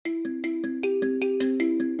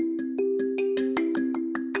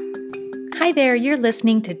Hi there, you're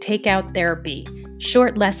listening to Take Out Therapy,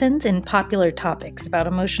 short lessons in popular topics about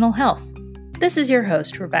emotional health. This is your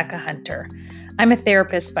host, Rebecca Hunter. I'm a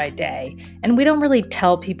therapist by day, and we don't really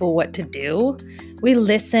tell people what to do. We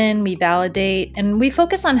listen, we validate, and we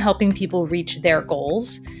focus on helping people reach their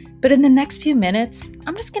goals. But in the next few minutes,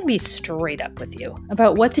 I'm just going to be straight up with you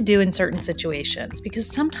about what to do in certain situations, because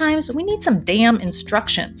sometimes we need some damn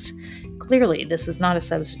instructions. Clearly, this is not a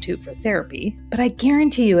substitute for therapy, but I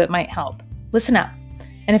guarantee you it might help. Listen up.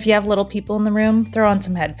 And if you have little people in the room, throw on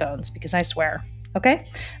some headphones because I swear. Okay?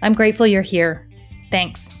 I'm grateful you're here.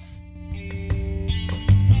 Thanks.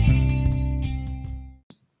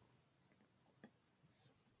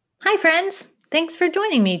 Hi, friends. Thanks for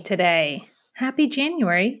joining me today. Happy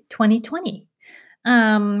January 2020.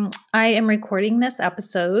 I am recording this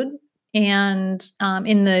episode and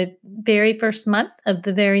in the very first month of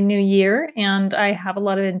the very new year. And I have a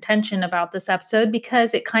lot of intention about this episode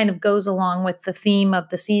because it kind of goes along with the theme of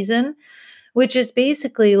the season, which is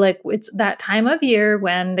basically like it's that time of year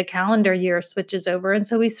when the calendar year switches over. And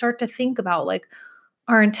so we start to think about like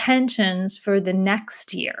our intentions for the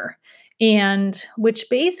next year. And which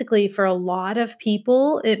basically for a lot of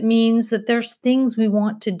people, it means that there's things we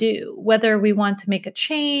want to do, whether we want to make a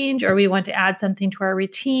change or we want to add something to our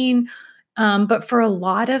routine. But for a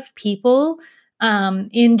lot of people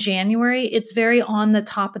in January, it's very on the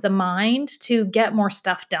top of the mind to get more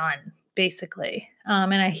stuff done, basically.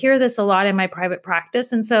 And I hear this a lot in my private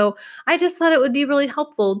practice. And so I just thought it would be really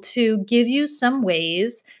helpful to give you some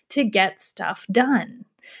ways to get stuff done.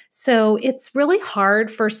 So it's really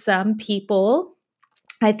hard for some people,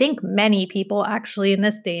 I think many people actually in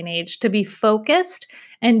this day and age, to be focused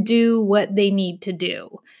and do what they need to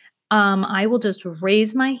do. I will just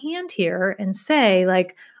raise my hand here and say,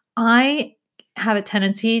 like, I have a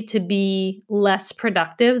tendency to be less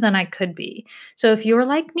productive than I could be. So if you're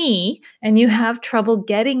like me and you have trouble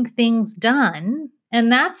getting things done,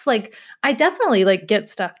 and that's like, I definitely like get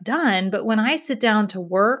stuff done, but when I sit down to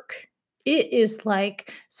work, it is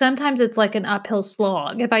like sometimes it's like an uphill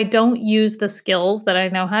slog. If I don't use the skills that I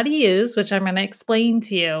know how to use, which I'm going to explain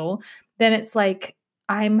to you, then it's like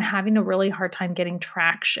I'm having a really hard time getting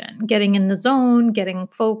traction, getting in the zone, getting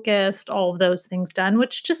focused, all of those things done,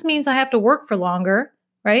 which just means I have to work for longer,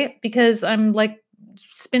 right? Because I'm like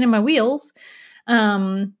spinning my wheels.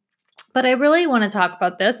 But I really want to talk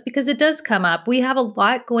about this because it does come up. We have a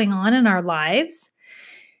lot going on in our lives,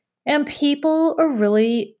 and people are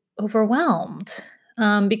really overwhelmed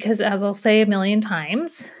because, as I'll say a million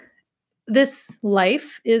times, this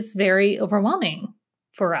life is very overwhelming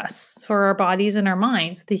for us, for our bodies and our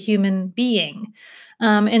minds, the human being.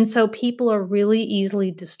 And so people are really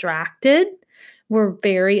easily distracted. We're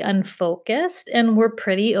very unfocused and we're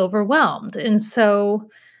pretty overwhelmed. And so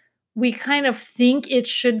we kind of think it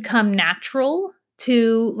should come natural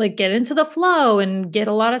to like get into the flow and get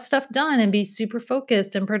a lot of stuff done and be super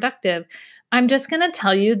focused and productive. I'm just going to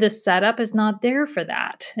tell you the setup is not there for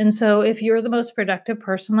that. And so if you're the most productive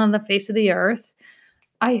person on the face of the earth,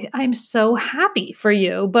 I'm so happy for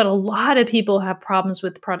you. But a lot of people have problems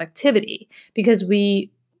with productivity because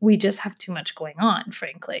we just have too much going on,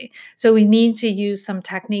 frankly. So we need to use some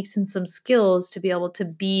techniques and some skills to be able to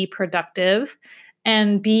be productive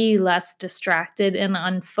and be less distracted and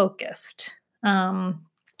unfocused.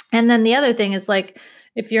 And then the other thing is like,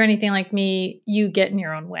 if you're anything like me, you get in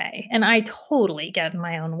your own way. And I totally get in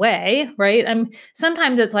my own way, right?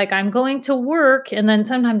 Sometimes it's like I'm going to work, and then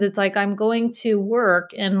sometimes it's like I'm going to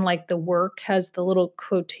work and like the work has the little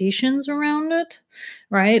quotations around it,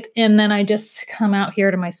 right? And then I just come out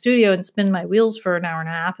here to my studio and spin my wheels for an hour and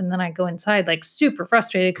a half, and then I go inside like super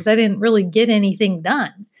frustrated because I didn't really get anything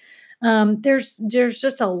done. There's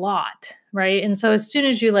just a lot, right? And so as soon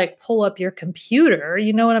as you like pull up your computer,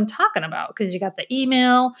 you know what I'm talking about because you got the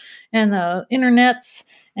email and the internets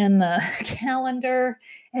and the calendar,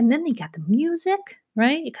 and then you got the music,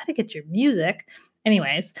 right? You got to get your music.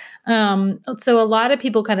 Anyways, so a lot of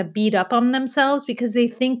people kind of beat up on themselves because they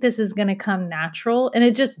think this is going to come natural, and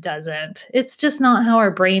it just doesn't. It's just not how our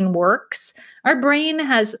brain works. Our brain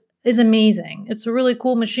is amazing. It's a really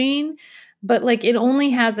cool machine. But like it only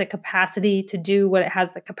has a capacity to do what it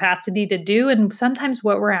has the capacity to do. And sometimes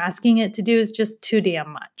what we're asking it to do is just too damn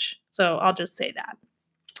much. So I'll just say that.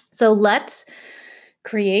 So let's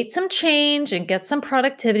create some change and get some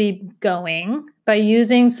productivity going by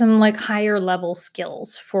using some like higher level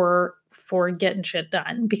skills for getting shit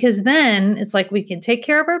done. Because then it's like we can take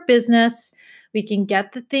care of our business. We can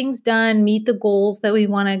get the things done, meet the goals that we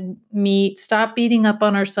want to meet, stop beating up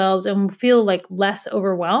on ourselves, and feel like less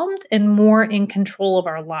overwhelmed and more in control of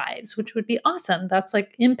our lives, which would be awesome. That's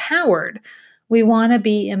like empowered. We want to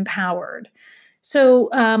be empowered. So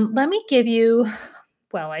let me give you,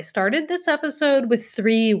 well, I started this episode with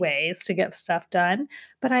 3 ways to get stuff done,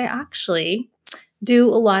 but I actually do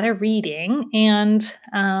a lot of reading and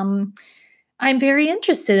I'm very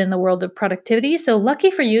interested in the world of productivity. So,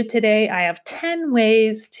 lucky for you today, I have 10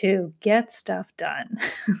 ways to get stuff done.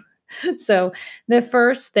 So, the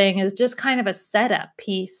first thing is just kind of a setup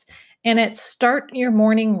piece, and it's start your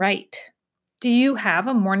morning right. Do you have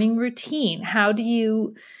a morning routine? How do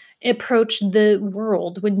you approach the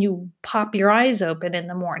world when you pop your eyes open in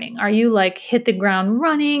the morning? Are you like hit the ground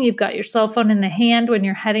running? You've got your cell phone in the hand when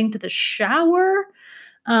you're heading to the shower?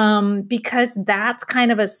 Because that's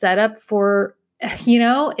kind of a setup for,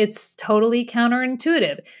 it's totally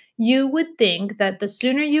counterintuitive. You would think that the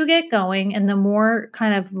sooner you get going and the more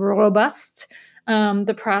kind of robust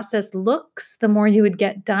the process looks, the more you would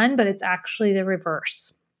get done, but it's actually the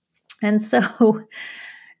reverse. And so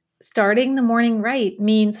starting the morning right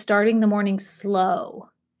means starting the morning slow.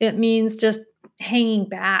 It means just hanging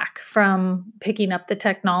back from picking up the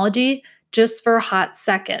technology just for a hot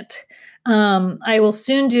second. I will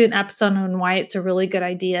soon do an episode on why it's a really good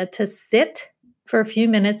idea to sit for a few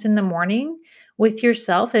minutes in the morning with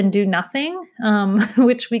yourself and do nothing,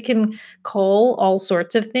 which we can call all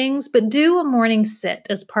sorts of things, but do a morning sit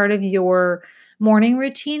as part of your morning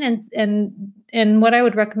routine. And what I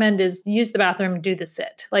would recommend is use the bathroom and do the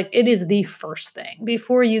sit. Like it is the first thing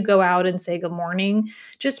before you go out and say good morning.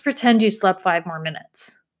 Just pretend you slept 5 more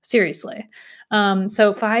minutes. Seriously.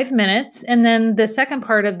 So 5 minutes. And then the second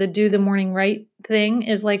part of the do the morning right thing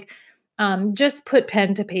is like, just put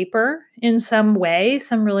pen to paper in some way,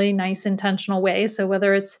 some really nice intentional way. So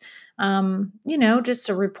whether it's, just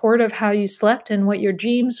a report of how you slept and what your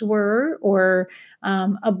dreams were, or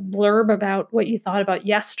a blurb about what you thought about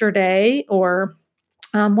yesterday, or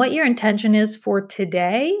what your intention is for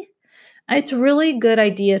today. It's a really good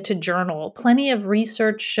idea to journal. Plenty of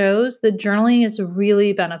research shows that journaling is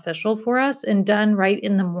really beneficial for us and done right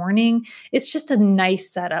in the morning. It's just a nice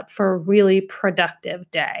setup for a really productive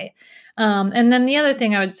day. And then the other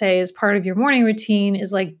thing I would say is part of your morning routine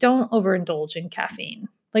is like, don't overindulge in caffeine.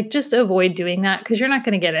 Like just avoid doing that because you're not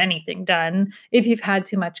going to get anything done if you've had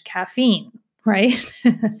too much caffeine, right?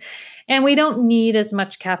 And we don't need as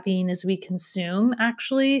much caffeine as we consume,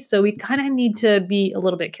 actually. So we kind of need to be a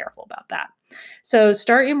little bit careful about that. So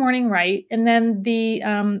start your morning right. And then the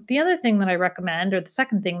other thing that I recommend, or the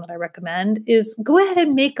second thing that I recommend, is go ahead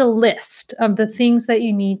and make a list of the things that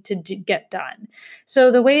you need to get done.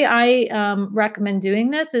 So the way I recommend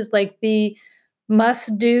doing this is like the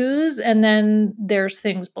must do's, and then there's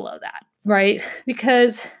things below that, right?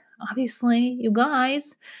 Because obviously, you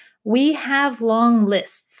guys, we have long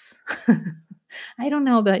lists. I don't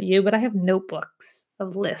know about you, but I have notebooks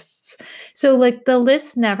of lists. So, like, the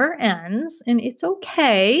list never ends, and it's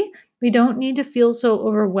okay. We don't need to feel so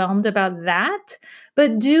overwhelmed about that,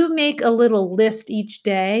 but do make a little list each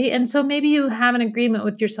day. And so maybe you have an agreement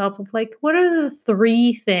with yourself of like, what are the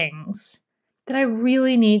 3 things that I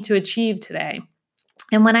really need to achieve today?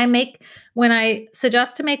 And when I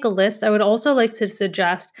suggest to make a list, I would also like to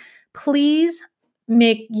suggest, please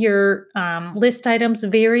make your list items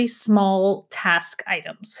very small task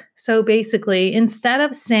items. So basically, instead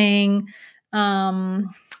of saying, to,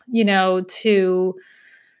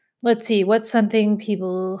 let's see, what's something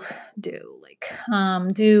people do? Like,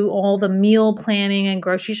 do all the meal planning and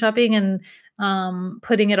grocery shopping and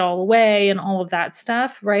putting it all away and all of that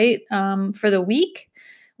stuff, right? For the week.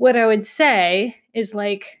 What I would say is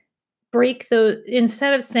like,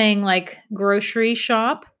 instead of saying like grocery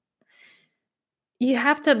shop, you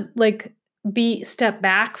have to like step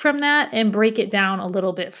back from that and break it down a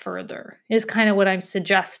little bit further is kind of what I'm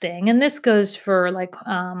suggesting. And this goes for like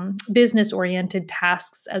business oriented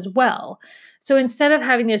tasks as well. So instead of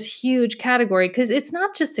having this huge category, because it's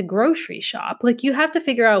not just a grocery shop, like you have to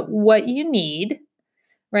figure out what you need,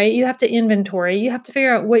 right? You have to inventory, you have to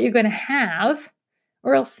figure out what you're going to have,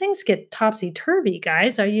 or else things get topsy-turvy,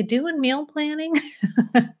 guys. Are you doing meal planning?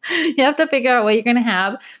 You have to figure out what you're going to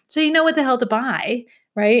have so you know what the hell to buy,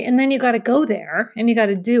 right? And then you got to go there and you got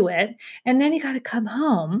to do it. And then you got to come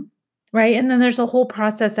home, right? And then there's a whole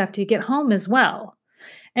process after you get home as well.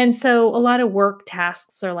 And so a lot of work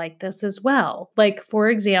tasks are like this as well. Like, for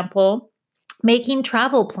example, making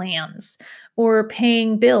travel plans or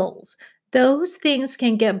paying bills. Those things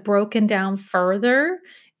can get broken down further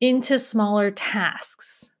into smaller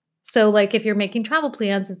tasks. So, like if you're making travel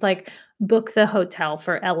plans, it's like book the hotel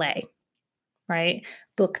for LA, right?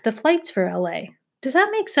 Book the flights for LA. Does that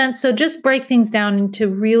make sense? So, just break things down into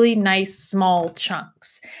really nice small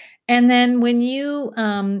chunks. And then when you,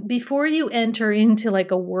 before you enter into like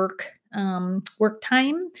a work work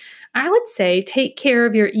time, I would say take care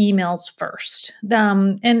of your emails first.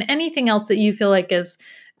 And anything else that you feel like is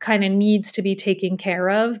kind of needs to be taken care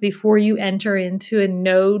of before you enter into a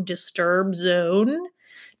no disturb zone.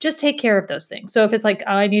 Just take care of those things. So if it's like,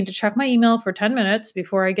 I need to check my email for 10 minutes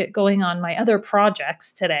before I get going on my other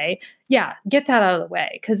projects today, yeah, get that out of the way.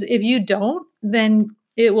 Because if you don't, then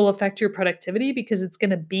it will affect your productivity because it's going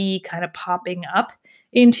to be kind of popping up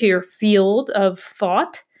into your field of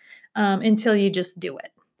thought until you just do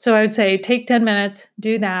it. So I would say take 10 minutes,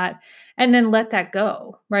 do that, and then let that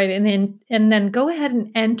go, right? And then go ahead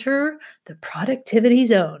and enter the productivity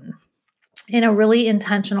zone in a really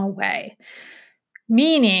intentional way.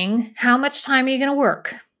 Meaning, how much time are you going to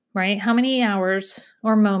work, right? How many hours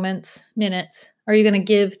or moments, minutes are you going to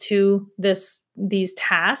give to these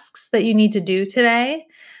tasks that you need to do today?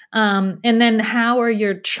 And then how are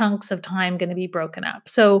your chunks of time going to be broken up?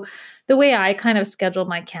 So the way I kind of schedule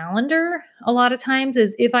my calendar a lot of times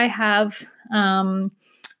is if I have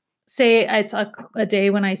say it's a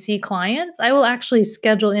day when I see clients, I will actually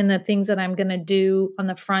schedule in the things that I'm going to do on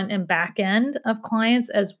the front and back end of clients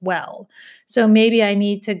as well. So maybe I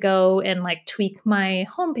need to go and like tweak my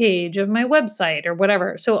homepage of my website or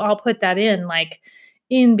whatever. So I'll put that in like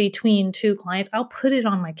in between two clients. I'll put it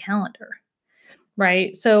on my calendar.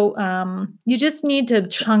 Right. So you just need to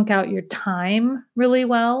chunk out your time really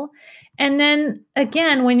well. And then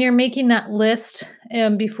again, when you're making that list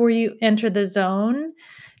before you enter the zone,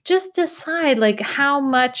 just decide like how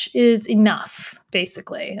much is enough,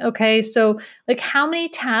 basically. Okay. So, like, how many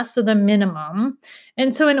tasks are the minimum?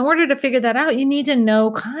 And so, in order to figure that out, you need to know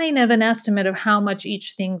kind of an estimate of how much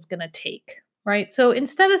each thing's going to take. Right. So,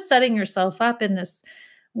 instead of setting yourself up in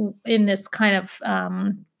this kind of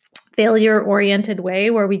failure oriented way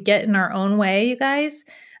where we get in our own way, you guys,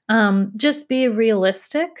 just be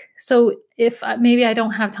realistic. So if maybe I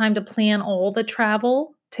don't have time to plan all the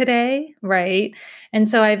travel today, right? And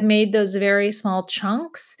so I've made those very small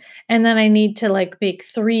chunks, and then I need to like make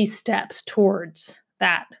 3 steps towards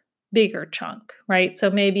that bigger chunk, right? So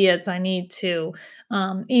maybe it's I need to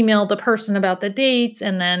email the person about the dates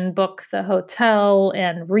and then book the hotel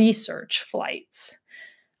and research flights.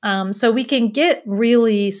 So we can get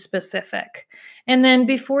really specific. And then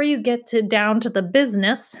before you get to down to the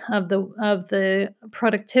business of the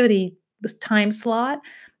productivity time slot,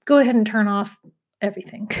 go ahead and turn off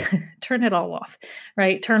everything. Turn it all off,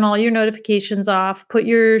 right? Turn all your notifications off. Put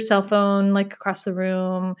your cell phone like across the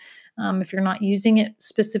room. If you're not using it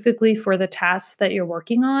specifically for the tasks that you're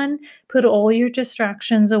working on, put all your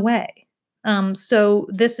distractions away. So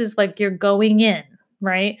this is like you're going in,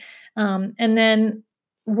 right? And then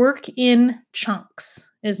work in chunks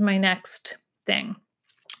is my next thing.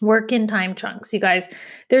 Work in time chunks. You guys,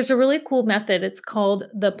 there's a really cool method. It's called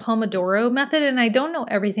the Pomodoro method. And I don't know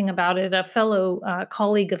everything about it. A fellow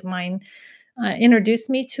colleague of mine introduced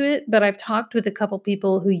me to it, but I've talked with a couple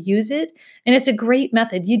people who use it. And it's a great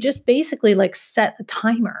method. You just basically like set a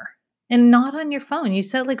timer and not on your phone. You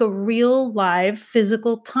set like a real live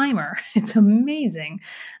physical timer. It's amazing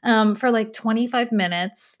for like 25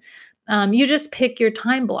 minutes. You just pick your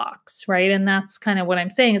time blocks, right? And that's kind of what I'm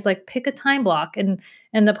saying is like pick a time block, and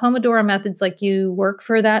the Pomodoro method's like you work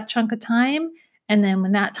for that chunk of time, and then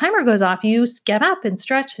when that timer goes off, you get up and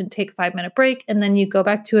stretch and take a 5-minute break, and then you go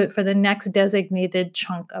back to it for the next designated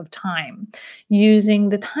chunk of time using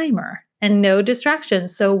the timer and no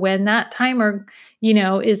distractions. So when that timer,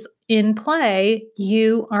 is in play,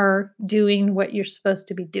 you are doing what you're supposed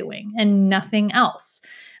to be doing and nothing else.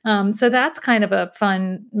 So that's kind of a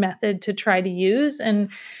fun method to try to use. And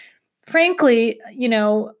frankly,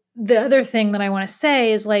 the other thing that I want to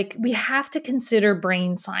say is like we have to consider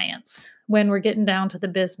brain science when we're getting down to the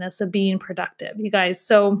business of being productive, you guys.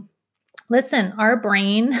 So listen, our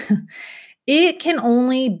brain, it can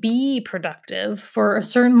only be productive for a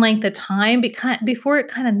certain length of time before it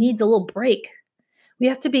kind of needs a little break. We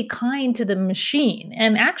have to be kind to the machine.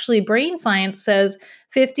 And actually, brain science says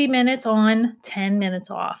 50 minutes on, 10 minutes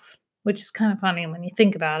off, which is kind of funny when you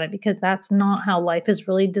think about it, because that's not how life is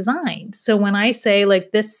really designed. So when I say like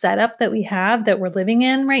this setup that we have that we're living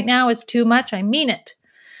in right now is too much, I mean it.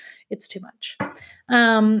 It's too much.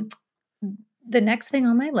 The next thing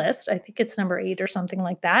on my list, I think it's number 8 or something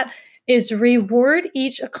like that, is reward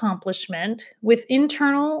each accomplishment with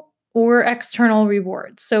internal or external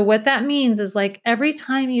rewards. So what that means is like every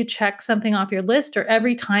time you check something off your list or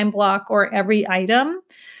every time block or every item,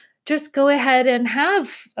 just go ahead and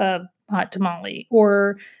have a hot tamale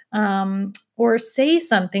or say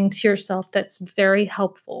something to yourself that's very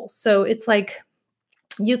helpful. So it's like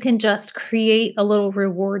you can just create a little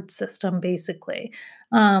reward system basically.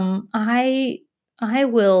 I I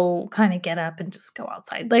will kind of get up and just go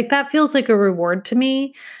outside. Like that feels like a reward to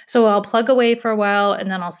me. So I'll plug away for a while and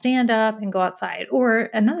then I'll stand up and go outside. Or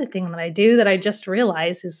another thing that I do that I just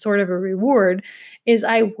realized is sort of a reward is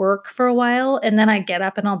I work for a while and then I get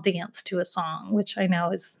up and I'll dance to a song, which I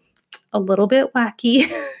know is a little bit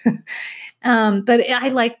wacky. But I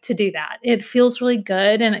like to do that. It feels really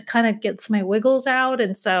good and it kind of gets my wiggles out.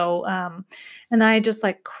 And so, and then I just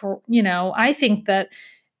like, I think that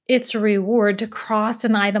it's a reward to cross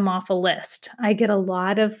an item off a list. I get a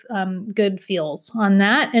lot of good feels on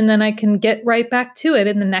that. And then I can get right back to it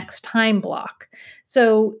in the next time block.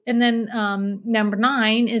 So, and then number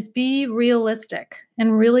 9 is be realistic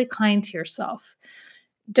and really kind to yourself.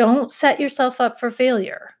 Don't set yourself up for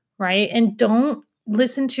failure, right? And don't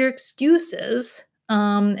listen to your excuses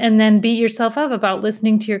and then beat yourself up about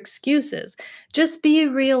listening to your excuses. Just be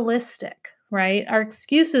realistic, right? Our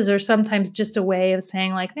excuses are sometimes just a way of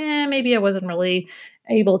saying, like, maybe I wasn't really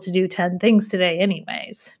able to do 10 things today,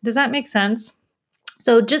 anyways. Does that make sense?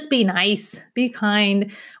 So just be nice, be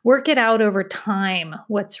kind, work it out over time,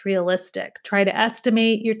 what's realistic. Try to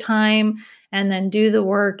estimate your time and then do the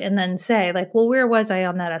work and then say, like, well, where was I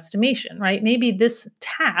on that estimation, right? Maybe this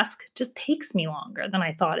task just takes me longer than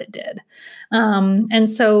I thought it did. And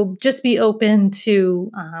so just be open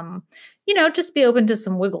to, just be open to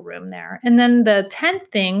some wiggle room there. And then the 10th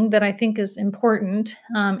thing that I think is important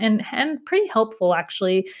and pretty helpful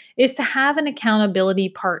actually is to have an accountability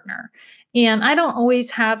partner. And I don't always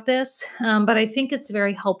have this, but I think it's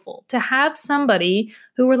very helpful to have somebody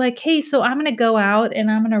who were like, hey, so I'm going to go out and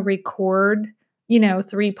I'm going to record,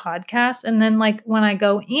 3 podcasts. And then like when I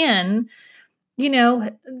go in,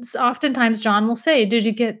 oftentimes John will say, did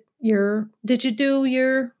you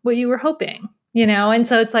do what you were hoping? And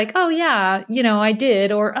so it's like, oh yeah, I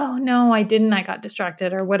did, or, oh no, I didn't, I got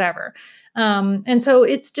distracted or whatever. And so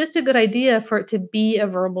it's just a good idea for it to be a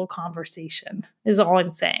verbal conversation is all I'm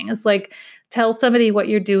saying. It's like, tell somebody what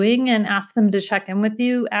you're doing and ask them to check in with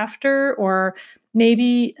you after, or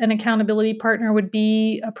maybe an accountability partner would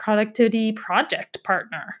be a productivity project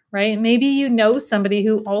partner, right? Maybe somebody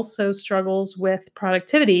who also struggles with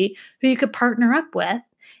productivity who you could partner up with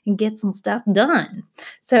and get some stuff done.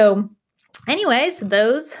 So anyways,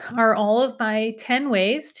 those are all of my 10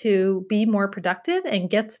 ways to be more productive and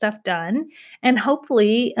get stuff done. And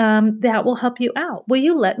hopefully that will help you out. Will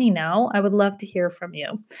you let me know? I would love to hear from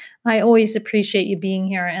you. I always appreciate you being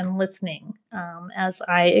here and listening as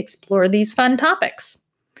I explore these fun topics.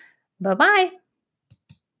 Bye-bye.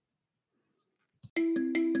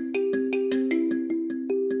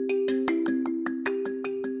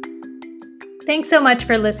 Thanks so much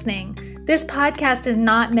for listening. This podcast is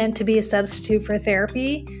not meant to be a substitute for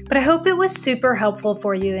therapy, but I hope it was super helpful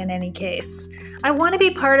for you in any case. I want to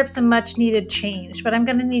be part of some much needed change, but I'm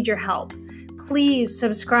going to need your help. Please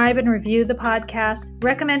subscribe and review the podcast,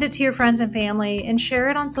 recommend it to your friends and family, and share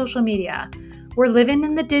it on social media. We're living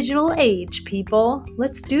in the digital age, people.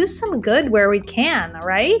 Let's do some good where we can, all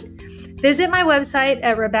right? Visit my website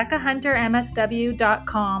at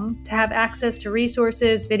RebeccaHunterMSW.com to have access to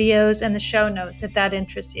resources, videos, and the show notes if that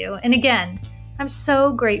interests you. And again, I'm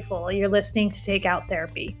so grateful you're listening to Take Out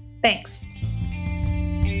Therapy. Thanks.